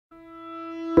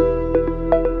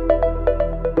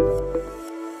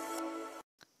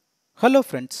Hello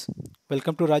friends,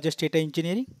 welcome to Rajesh Data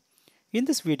Engineering. In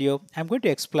this video, I'm going to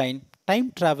explain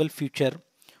time travel feature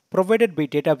provided by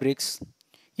Databricks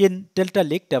in Delta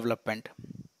Lake development.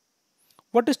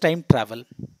 What is time travel?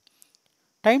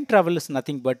 Time travel is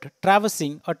nothing but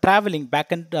traversing or traveling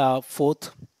back and forth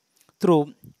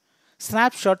through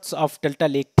snapshots of Delta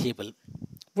Lake table.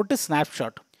 What is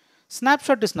snapshot?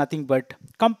 Snapshot is nothing but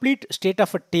complete state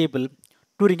of a table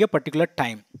during a particular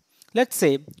time. Let's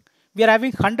say we are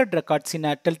having 100 records in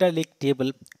a Delta Lake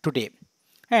table today,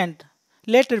 and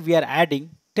later we are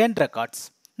adding 10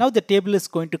 records. Now the table is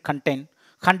going to contain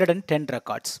 110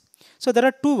 records. So there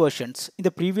are two versions. In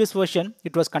the previous version,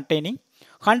 it was containing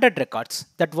 100 records.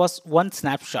 That was one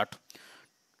snapshot.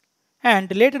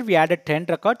 And later we added 10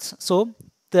 records. So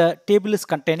the table is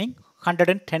containing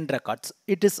 110 records.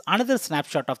 It is another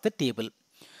snapshot of the table.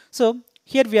 So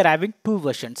here we are having two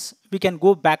versions. We can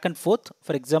go back and forth.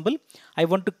 For example, I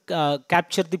want to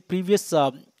capture the previous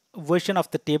version of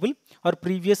the table or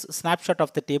previous snapshot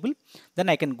of the table. Then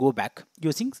I can go back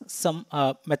using some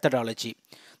methodology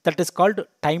that is called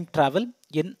time travel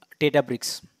in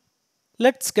Databricks.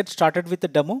 Let's get started with the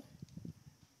demo.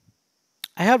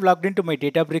 I have logged into my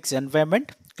Databricks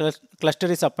environment. Cluster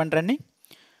is up and running.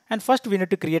 And first we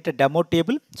need to create a demo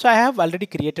table. So I have already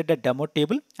created a demo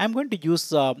table. I'm going to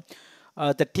use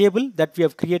the table that we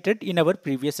have created in our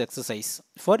previous exercise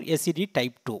for SED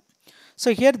type 2.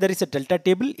 So here there is a delta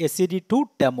table SED2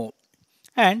 demo.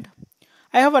 And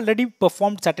I have already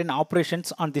performed certain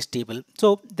operations on this table.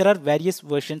 So there are various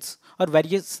versions or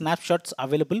various snapshots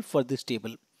available for this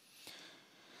table.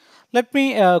 Let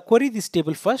me query this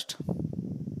table first.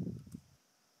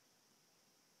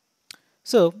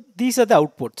 So these are the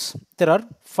outputs. There are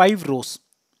 5 rows.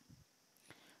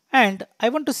 And I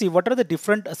want to see what are the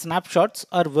different snapshots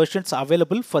or versions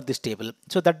available for this table.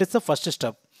 So that is the first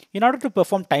step. In order to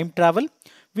perform time travel,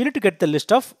 we need to get the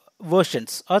list of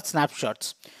versions or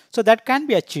snapshots. So that can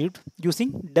be achieved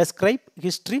using describe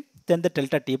history, then the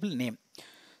delta table name.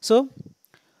 So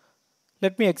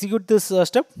let me execute this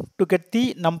step to get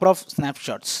the number of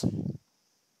snapshots.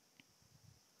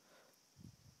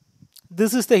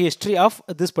 This is the history of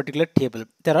this particular table.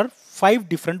 There are 5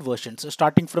 different versions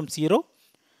starting from 0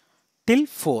 till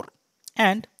 4,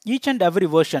 and each and every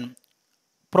version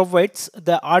provides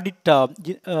the audit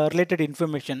related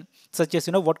information, such as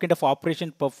what kind of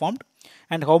operation performed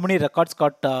and how many records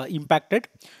got impacted.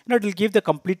 It will give the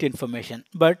complete information,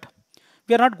 but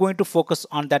we are not going to focus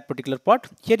on that particular part.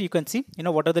 Here you can see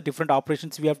what are the different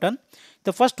operations we have done.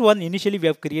 The first one, initially we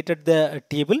have created the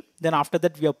table, then after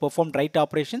that we have performed write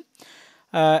operation,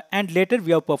 and later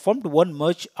we have performed one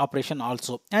merge operation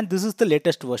also, and this is the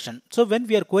latest version. So when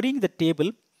we are querying the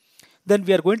table, then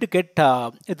we are going to get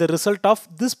the result of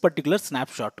this particular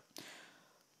snapshot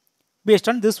based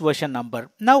on this version number.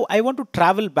 Now I want to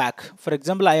travel back. For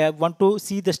example, I want to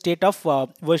see the state of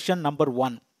version number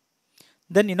 1.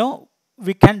 Then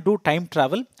we can do time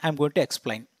travel. I'm going to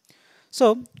explain.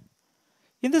 So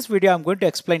in this video, I'm going to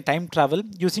explain time travel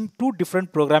using 2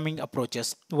 different programming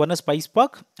approaches. One is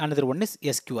Pyspark, another one is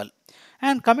SQL.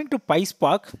 And coming to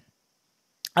Pyspark,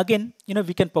 again,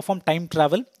 we can perform time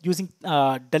travel using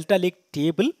Delta Lake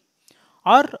table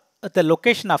or the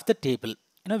location of the table.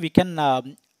 We can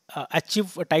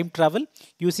achieve time travel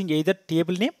using either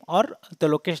table name or the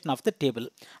location of the table.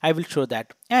 I will show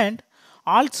that. And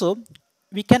also,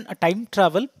 we can time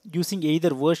travel using either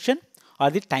version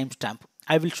or the timestamp.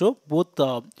 I will show both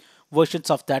versions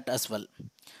of that as well.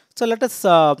 So let us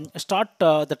start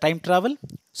the time travel.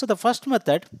 So the first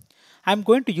method, I'm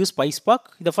going to use Pyspark.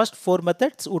 The first 4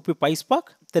 methods would be Pyspark.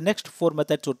 The next 4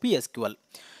 methods would be SQL.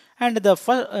 And in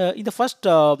the first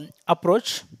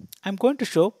approach, I'm going to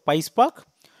show Pyspark,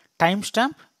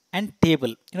 timestamp, and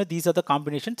table. These are the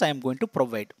combinations I am going to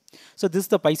provide. So this is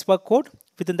the Pyspark code.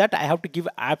 Within that, I have to give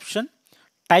option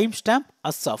timestamp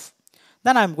as of.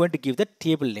 Then I'm going to give the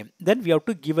table name. Then we have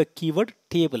to give a keyword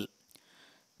table.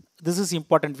 This is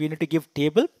important. We need to give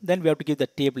table. Then we have to give the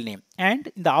table name. And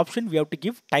in the option, we have to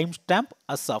give timestamp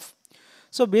as of.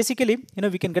 So basically,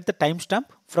 we can get the timestamp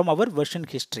from our version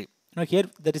history. Here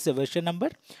there is a version number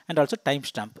and also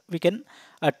timestamp. We can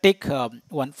take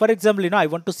one. For example, I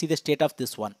want to see the state of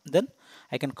this one. Then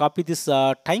I can copy this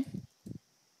time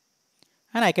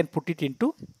and I can put it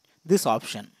into this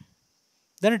option.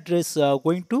 Then it is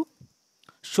going to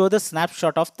show the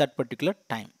snapshot of that particular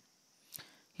time.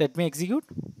 Let me execute.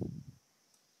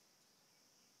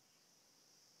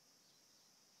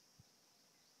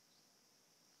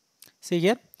 See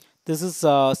here, this is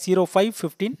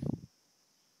 0515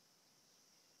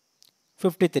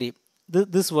 53.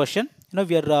 This version,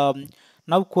 we are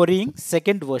now querying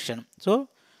second version. So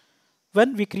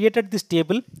when we created this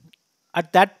table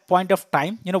at that point of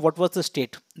time, what was the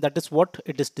state? That is what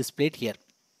it is displayed here.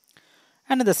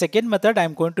 And in the second method, I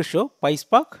am going to show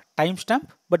Pyspark timestamp,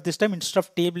 but this time instead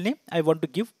of table name, I want to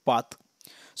give path.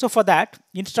 So for that,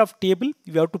 instead of table,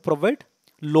 we have to provide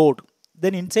load.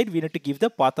 Then inside, we need to give the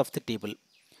path of the table.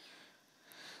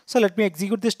 So let me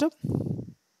execute this step.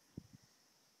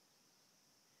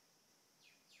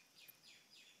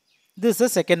 This is the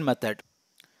second method.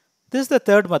 This is the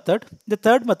third method. The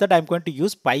third method, I am going to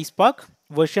use Pyspark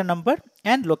version number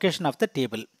and location of the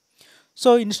table.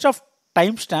 So instead of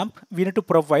timestamp, we need to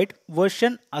provide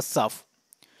version as of.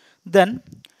 Then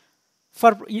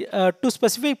for to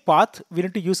specify path, we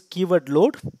need to use keyword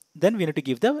load. Then we need to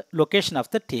give the location of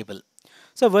the table.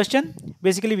 So version,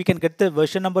 basically we can get the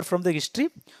version number from the history.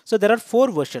 So there are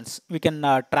 4 versions. We can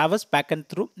traverse back and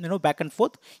through, back and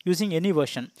forth using any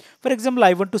version. For example,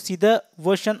 I want to see the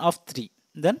version of 3.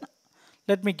 Then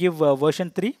let me give version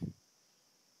 3.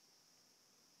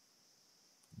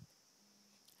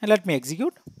 And let me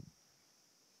execute.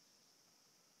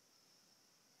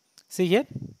 See here.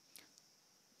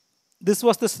 This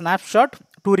was the snapshot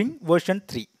during version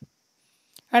 3.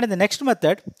 And in the next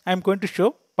method, I am going to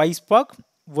show Pyspark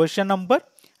version number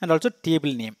and also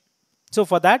table name. So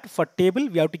for that, for table,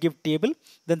 we have to give table,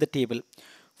 then the table.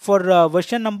 For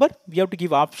version number, we have to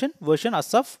give option version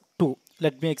as of 2.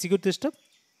 Let me execute this step.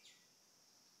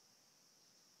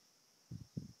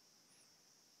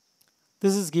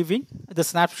 This is giving the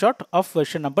snapshot of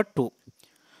version number 2.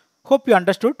 Hope you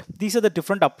understood. These are the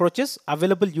different approaches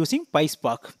available using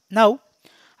Pyspark. Now,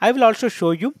 I will also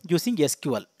show you using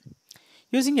SQL.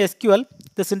 Using SQL,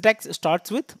 the syntax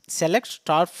starts with select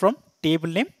star from table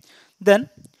name. Then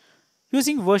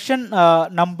using version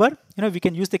number, we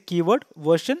can use the keyword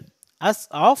version as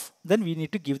of, then we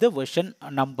need to give the version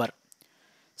number.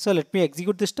 So let me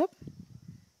execute this step.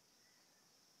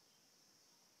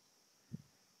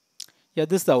 Yeah,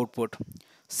 this is the output.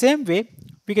 Same way,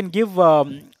 we can give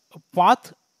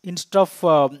path instead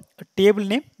of table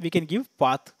name, we can give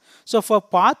path. So for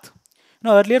path,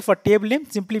 earlier for table name,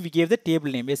 simply we gave the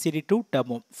table name SCD2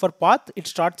 demo. For path, it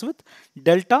starts with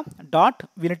delta dot,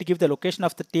 we need to give the location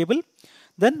of the table,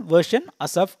 then version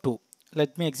as of 2.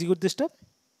 Let me execute this step.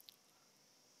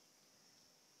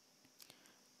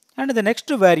 And in the next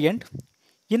variant,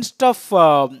 instead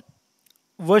of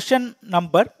version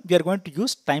number, we are going to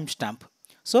use timestamp.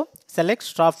 So select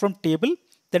star from table,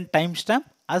 then timestamp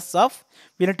as of,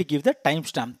 we need to give the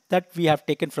timestamp that we have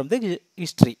taken from the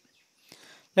history.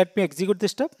 Let me execute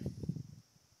this step.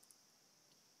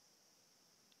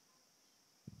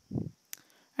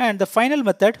 And the final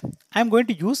method, I am going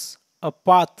to use a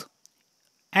path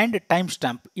and a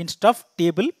timestamp. Instead of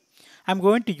table, I am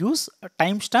going to use a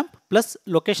timestamp plus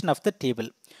location of the table.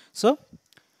 So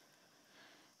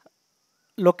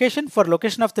location, for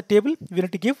location of the table, we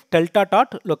need to give delta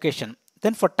dot location.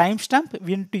 Then for timestamp,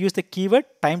 we need to use the keyword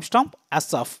timestamp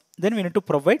as of. Then we need to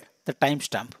provide the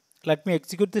timestamp. Let me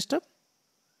execute this step.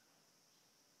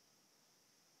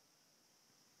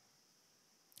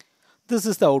 This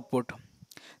is the output.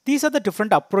 These are the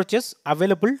different approaches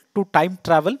available to time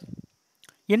travel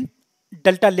in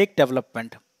Delta Lake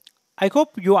development. I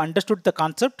hope you understood the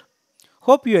concept.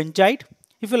 Hope you enjoyed.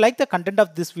 If you like the content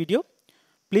of this video,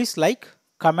 please like,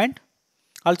 comment,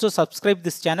 also subscribe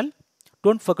this channel.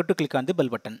 Don't forget to click on the bell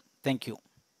button. Thank you.